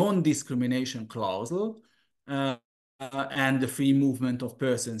so-called non-discrimination clause and the free movement of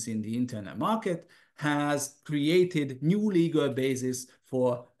persons in the internal market, has created new legal basis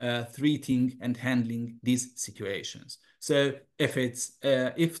for treating and handling these situations. So if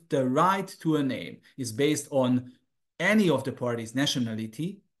the right to a name is based on any of the parties'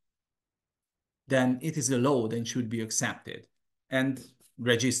 nationality, then it is a law that should be accepted and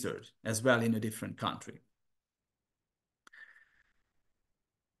registered as well in a different country.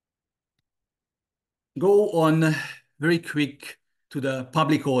 Go on very quick to the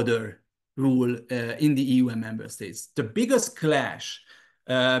public order rule in the EU and member states. The biggest clash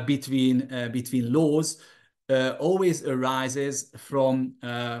between laws always arises from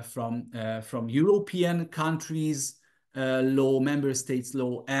European countries' law, member states'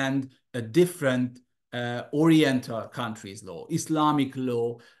 law, and a different Oriental countries' law, Islamic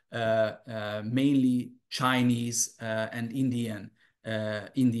law, mainly Chinese and Indian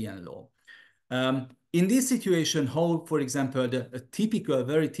law. In this situation, how, for example, a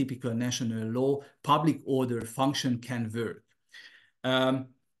very typical national law public order function can work.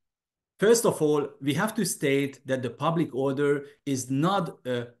 First of all, we have to state that the public order is not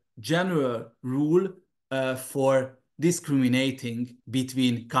a general rule for discriminating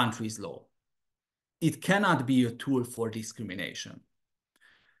between countries' law. It cannot be a tool for discrimination.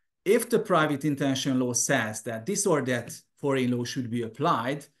 If the private international law says that this or that foreign law should be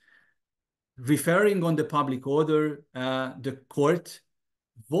applied, referring on the public order, the court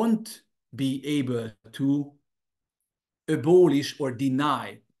won't be able to abolish or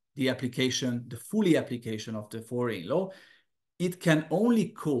deny the application, the fully application of the foreign law. It can only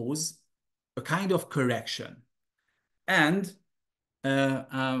cause a kind of correction. And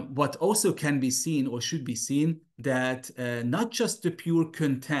what also can be seen or should be seen that not just the pure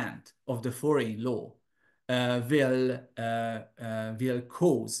content of the foreign law will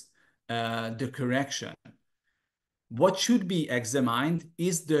cause the correction. What should be examined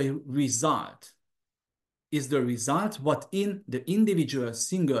is the result. What in the individual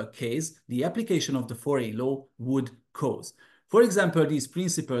single case, the application of the foreign law would cause. For example, these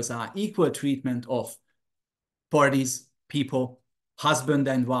principles are equal treatment of parties, people, husband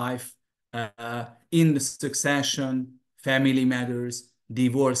and wife, in succession, family matters,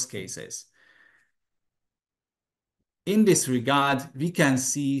 divorce cases. In this regard, we can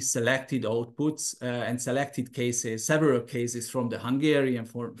see selected outputs and selected cases, several cases from the Hungarian,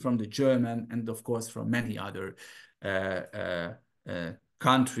 from the German, and of course from many other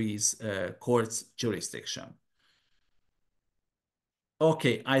country's court's jurisdiction.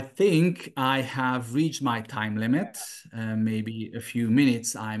 Okay, I think I have reached my time limit. Maybe a few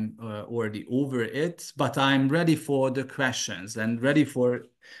minutes, I'm already over it, but I'm ready for the questions and ready for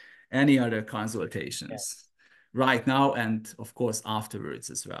any other consultations right now and of course afterwards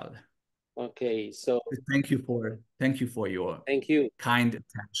as well. Okay, so thank you for your kind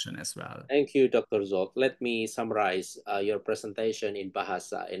attention as well. Thank you, Dr. Zsolt. Let me summarize your presentation in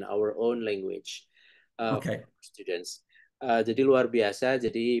bahasa, in our own language, Okay. for students. Jadi luar biasa.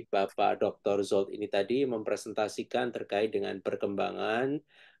 Jadi Bapak Dr. Zsolt ini tadi mempresentasikan terkait dengan perkembangan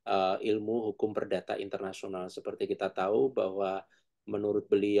ilmu hukum perdata internasional. Seperti kita tahu bahwa menurut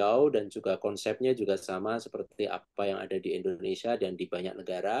beliau dan juga konsepnya juga sama seperti apa yang ada di Indonesia dan di banyak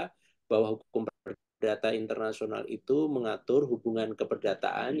negara, bahwa hukum perdata internasional itu mengatur hubungan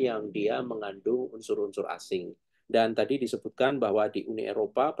keperdataan yang dia mengandung unsur-unsur asing. Dan tadi disebutkan bahwa di Uni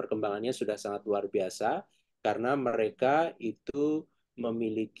Eropa perkembangannya sudah sangat luar biasa karena mereka itu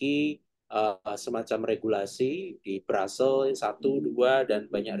memiliki semacam regulasi di Brussels 1, 2,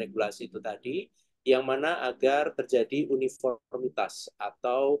 dan banyak regulasi itu tadi, yang mana agar terjadi uniformitas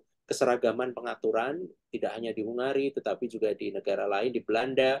atau keseragaman pengaturan tidak hanya di Hungari tetapi juga di negara lain, di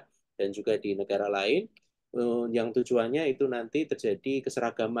Belanda dan juga di negara lain, yang tujuannya itu nanti terjadi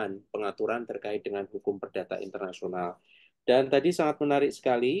keseragaman pengaturan terkait dengan hukum perdata internasional. Dan tadi sangat menarik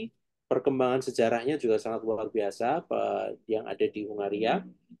sekali, perkembangan sejarahnya juga sangat luar biasa yang ada di Hungaria.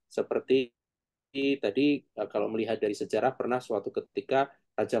 Seperti tadi kalau melihat dari sejarah, pernah suatu ketika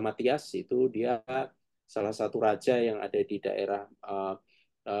Raja Matias itu dia salah satu raja yang ada di daerah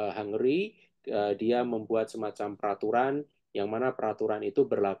Hungary, dia membuat semacam peraturan yang mana peraturan itu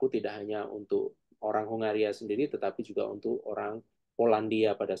berlaku tidak hanya untuk orang Hungaria sendiri, tetapi juga untuk orang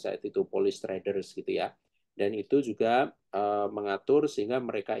Polandia pada saat itu, Polish traders gitu ya. Dan itu juga mengatur sehingga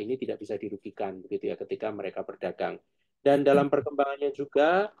mereka ini tidak bisa dirugikan begitu ya ketika mereka berdagang. Dan dalam perkembangannya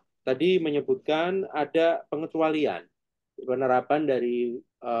juga tadi menyebutkan ada pengecualian penerapan dari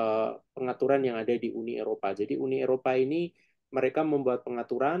pengaturan yang ada di Uni Eropa. Jadi Uni Eropa ini mereka membuat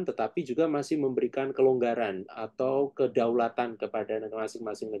pengaturan tetapi juga masih memberikan kelonggaran atau kedaulatan kepada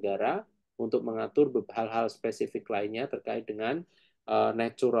masing-masing negara untuk mengatur hal-hal spesifik lainnya terkait dengan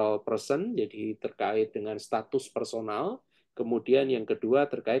natural person, jadi terkait dengan status personal. Kemudian yang kedua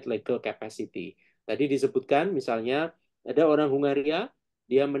terkait legal capacity. Tadi disebutkan misalnya ada orang Hungaria,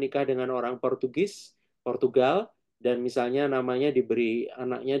 dia menikah dengan orang Portugal, dan misalnya anaknya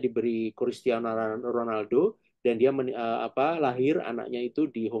diberi Cristiano Ronaldo, dan dia lahir anaknya itu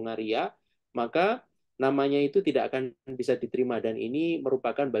di Hungaria, maka namanya itu tidak akan bisa diterima, dan ini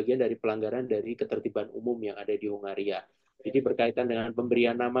merupakan bagian dari pelanggaran dari ketertiban umum yang ada di Hungaria. Jadi berkaitan dengan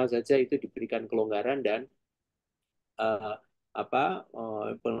pemberian nama saja itu diberikan kelonggaran dan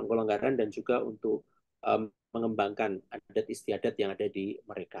pelonggaran dan juga untuk mengembangkan adat istiadat yang ada di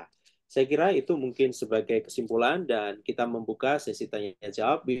mereka. Saya kira itu mungkin sebagai kesimpulan dan kita membuka sesi tanya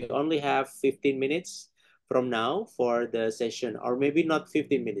jawab. We only have 15 minutes from now for the session, or maybe not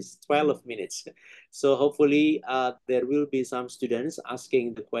 15 minutes, 12 minutes. So hopefully there will be some students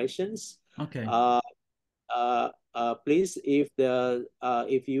asking the questions. Okay. Please, if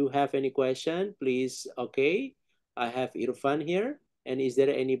you have any question, please. Okay, I have Irfan here, and is there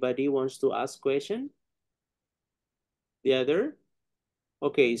anybody wants to ask question? The other?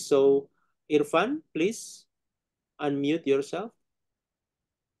 Okay, so Irfan, please unmute yourself.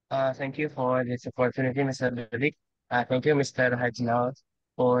 Thank you for this opportunity, Mr. Ludik. Thank you, Mr. Hajnal,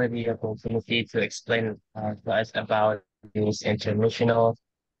 for the opportunity to explain to us about this international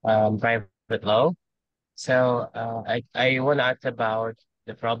private law. So I want to ask about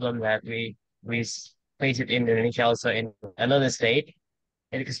the problem that we face it in Indonesia, also in another state.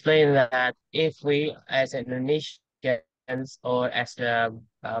 It explains that if we, as Indonesians or as the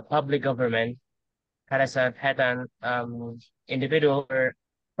public government, had an individual or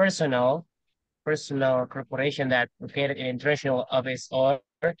personal corporation that located in international office, or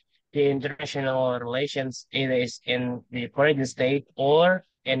the international relations either is in the foreign state or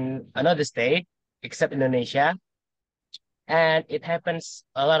in another state except Indonesia, and it happens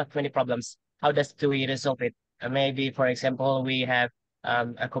a lot of many problems. How do we resolve it? Maybe, for example, we have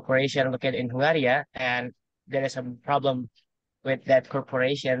a corporation located in Hungary, and there is some problem with that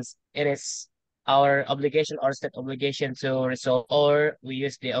corporations. It is our obligation or state obligation to resolve, or we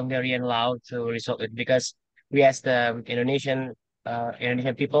use the Hungarian law to resolve it, because we as the Indonesian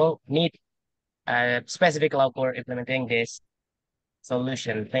people need a specific law for implementing this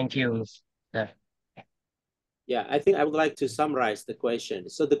solution. Thank you. Yeah, I think I would like to summarize the question.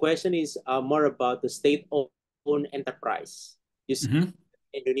 So the question is more about the state-owned state-owned enterprise. You see, in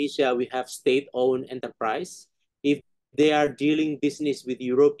Indonesia, we have state-owned enterprise. If they are dealing business with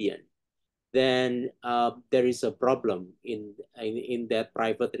European, then there is a problem in that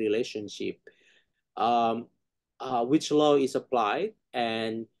private relationship. Which law is applied,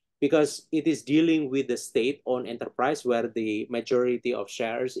 and because it is dealing with the state-owned enterprise where the majority of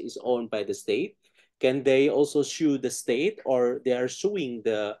shares is owned by the state, can they also sue the state, or they are suing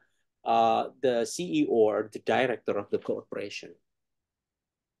the CEO or the director of the corporation?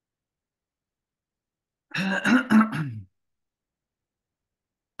 I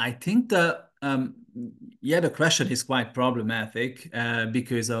think the question is quite problematic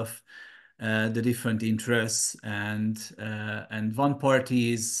because of the different interests, and one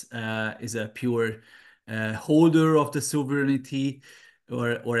party is a pure holder of the sovereignty,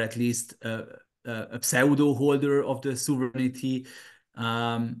 or at least a pseudo holder of the sovereignty,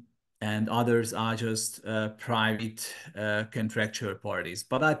 and others are just private contractual parties.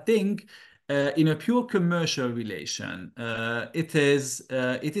 But I think in a pure commercial relation, it is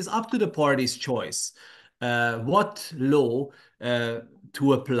up to the party's choice what law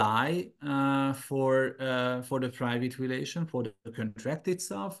to apply for the private relation, for the contract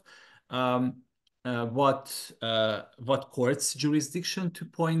itself, what court's jurisdiction to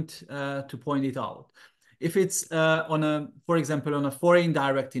point it out. If it's for example, on a foreign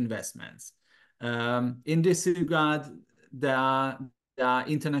direct investments, in this regard, there are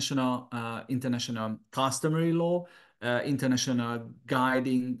international customary law, international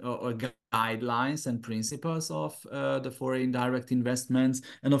guiding or guidelines and principles of the foreign direct investments,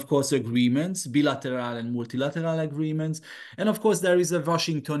 and of course agreements, bilateral and multilateral agreements. And of course there is a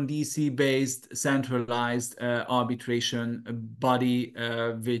Washington DC based centralized arbitration body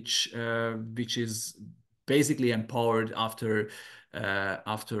which is basically empowered after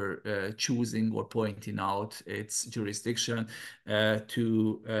choosing or pointing out its jurisdiction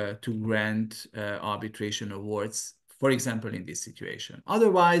to grant arbitration awards, for example, in this situation.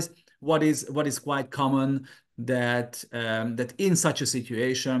 Otherwise, what is quite common that in such a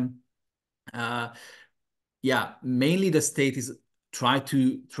situation, mainly the state is try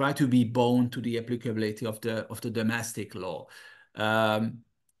to be bound to the applicability of the domestic law. But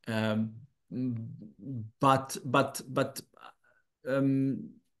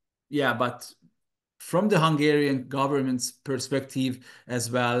from the Hungarian government's perspective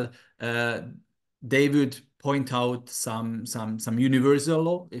as well, they would point out some universal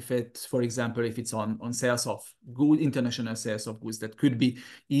law. For example, if it's on sales of goods, international sales of goods, that could be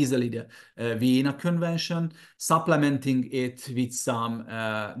easily the Vienna Convention, supplementing it with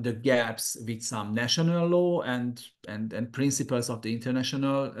the gaps with some national law and principles of the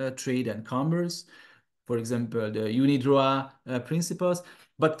international trade and commerce. For example, the UNIDROIT principles,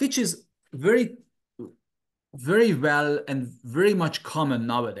 but which is very, very well and very much common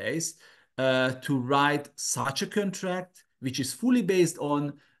nowadays to write such a contract, which is fully based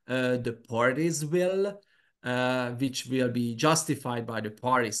on the party's will, which will be justified by the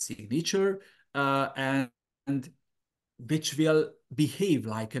party's signature, and which will behave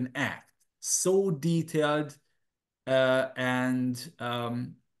like an act, so detailed and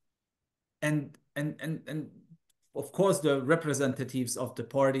of course the representatives of the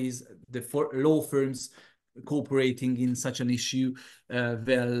parties, the law firms cooperating in such an issue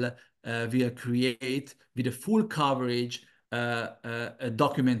will create with a full coverage a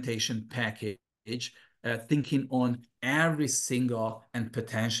documentation package thinking on every single and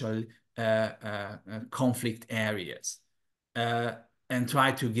potential conflict areas, and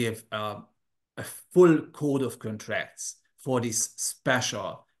try to give a full code of contracts for this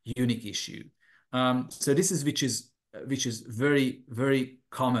special unique issue. So this is which is very, very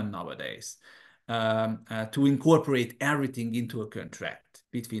common nowadays, to incorporate everything into a contract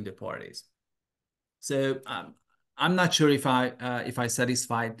between the parties. So I'm not sure if I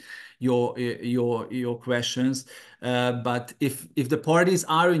satisfied your questions, but if the parties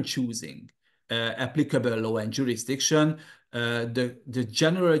aren't choosing applicable law and jurisdiction, the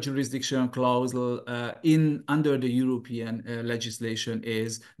general jurisdiction clause under the European legislation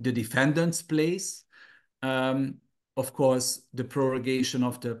is the defendant's place. Of course, the prorogation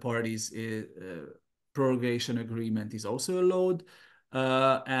of the parties prorogation agreement is also allowed.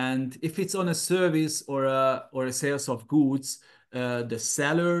 And if it's on a service or a sales of goods, the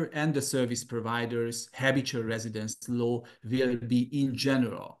seller and the service provider's habitual residence law will be in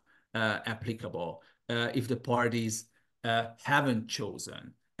general applicable if the parties haven't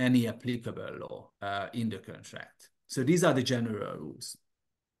chosen any applicable law in the contract. So these are the general rules.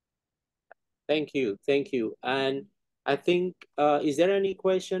 Thank you. And I think, is there any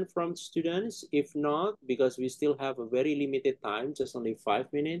question from students? If not, because we still have a very limited time, just only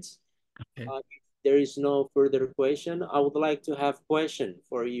 5 minutes. Okay. If there is no further question, I would like to have question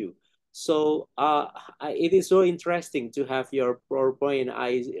for you. So it is so interesting to have your PowerPoint.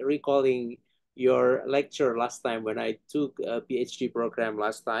 I recalling your lecture last time when I took a PhD program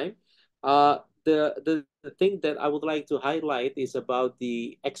last time. The thing that I would like to highlight is about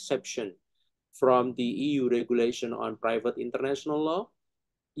the exception from the EU regulation on private international law.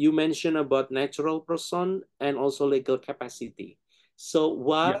 You mentioned about natural person and also legal capacity. So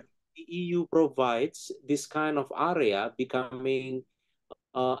why the EU provides this kind of area becoming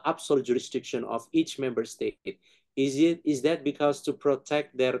absolute jurisdiction of each member state? Is that because to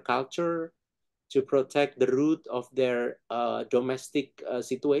protect their culture, to protect the root of their domestic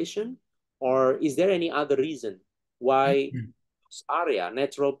situation, or is there any other reason why this area,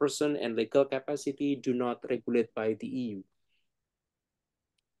 natural person and legal capacity, do not regulate by the EU?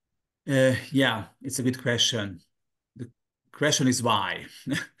 Yeah, it's a good question. The question is why.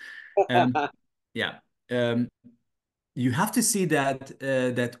 Yeah. You have to see that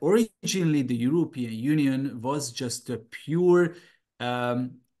that originally the European Union was just a pure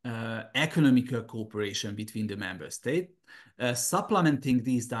economical cooperation between the member states, supplementing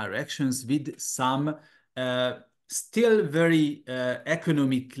these directions with some still very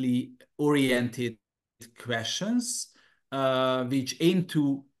economically oriented questions, which aim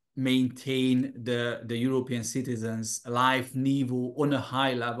to maintain the European citizens' life niveau on a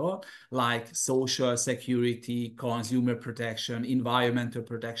high level, like social security, consumer protection, environmental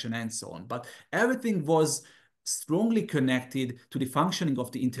protection, and so on. But everything was strongly connected to the functioning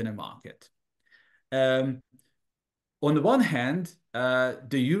of the internal market. On the one hand,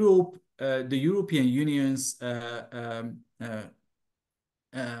 the European Union's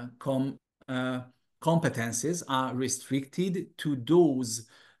competences are restricted to those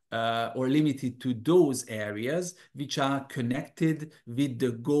or limited to those areas which are connected with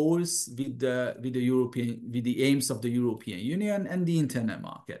the goals, with the aims of the European Union and the internal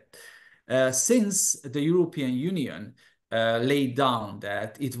market. Since the European Union laid down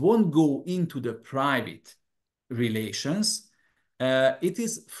that it won't go into the private relations, it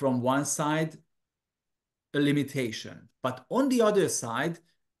is from one side a limitation, but on the other side,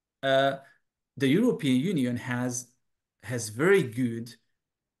 the European Union has very good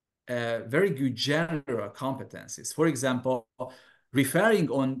general competencies. For example, referring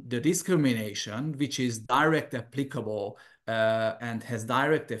on the discrimination, which is direct applicable and has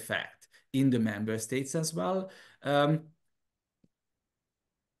direct effect in the member states as well.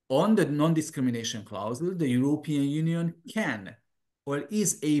 On the non-discrimination clause, the European Union can or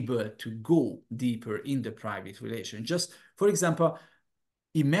is able to go deeper in the private relation. Just, for example,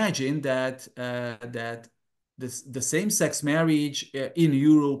 imagine that the same-sex marriage in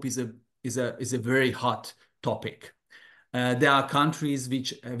Europe is a very hot topic. There are countries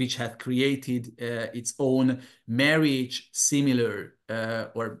which have created its own marriage similar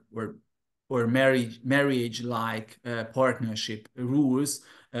or marriage-like partnership rules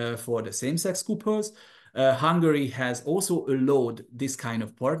for the same-sex couples. Hungary has also allowed this kind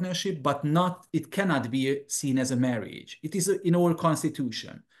of partnership, but it cannot be seen as a marriage. It is in our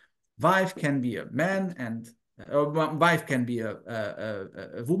constitution. Wife can be a man and wife can be a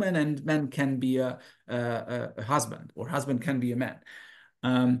woman, and man can be a husband, or husband can be a man.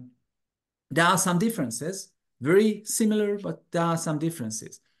 There are some differences, very similar, but there are some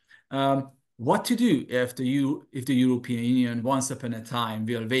differences. What to do if the European Union once upon a time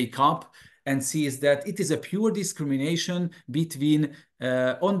will wake up and sees that it is a pure discrimination between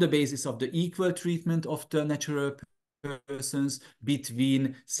on the basis of the equal treatment of the natural persons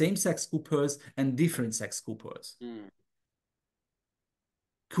between same-sex couples and different-sex couples.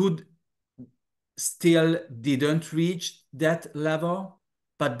 Could still didn't reach that level,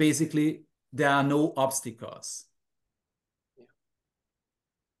 but basically there are no obstacles. Yeah.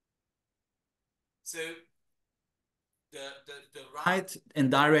 So the right and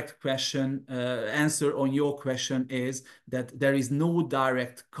direct question answer on your question is that there is no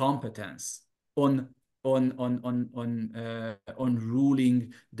direct competence on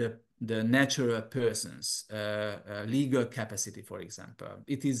ruling the natural persons legal capacity, for example.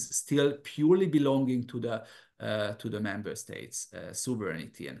 It is still purely belonging to the member states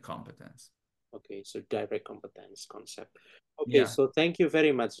sovereignty and competence. Okay, so direct competence concept. Okay, yeah. So thank you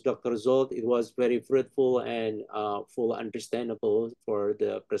very much, Dr. Zsolt. It was very fruitful and full understandable for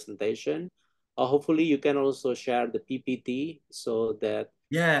the presentation. Hopefully you can also share the PPT so that.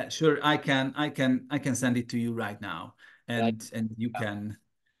 Yeah, sure. I can send it to you right now, and you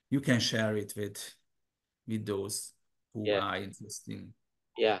can share it with those. who Yeah. are interesting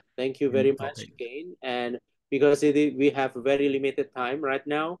Yeah, thank you in the very much topic. again. And because we have very limited time right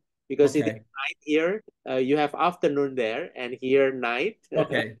now, because it is Okay. night here, you have afternoon there, and here night.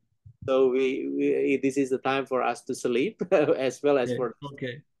 Okay. So this is the time for us to sleep as well as Okay. for.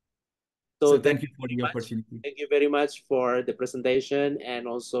 Okay. So So thank thank you you for very the much. opportunity. Thank you very much for the presentation, and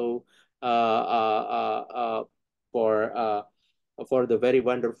also uh, uh, uh, uh, for uh, for the very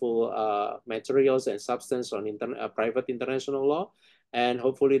wonderful materials and substance on private international law. And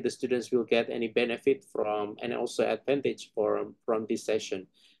hopefully the students will get any benefit from and also advantage from this session.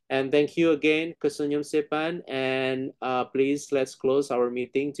 And thank you again, Kusunyum Sepan. And please let's close our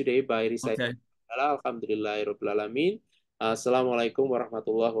meeting today by reciting Okay. Alhamdulillahirrahmanirrahim. Assalamualaikum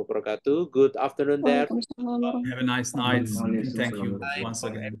warahmatullahi wabarakatuh. Good afternoon there. Waalaikumsalam. Have a nice night. And thank you Night once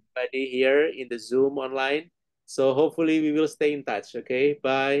for again. everybody here in the Zoom online. So hopefully we will stay in touch. Okay,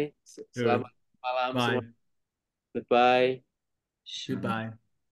 bye. Sure. Selamat malam semua. Bye. Goodbye. Goodbye.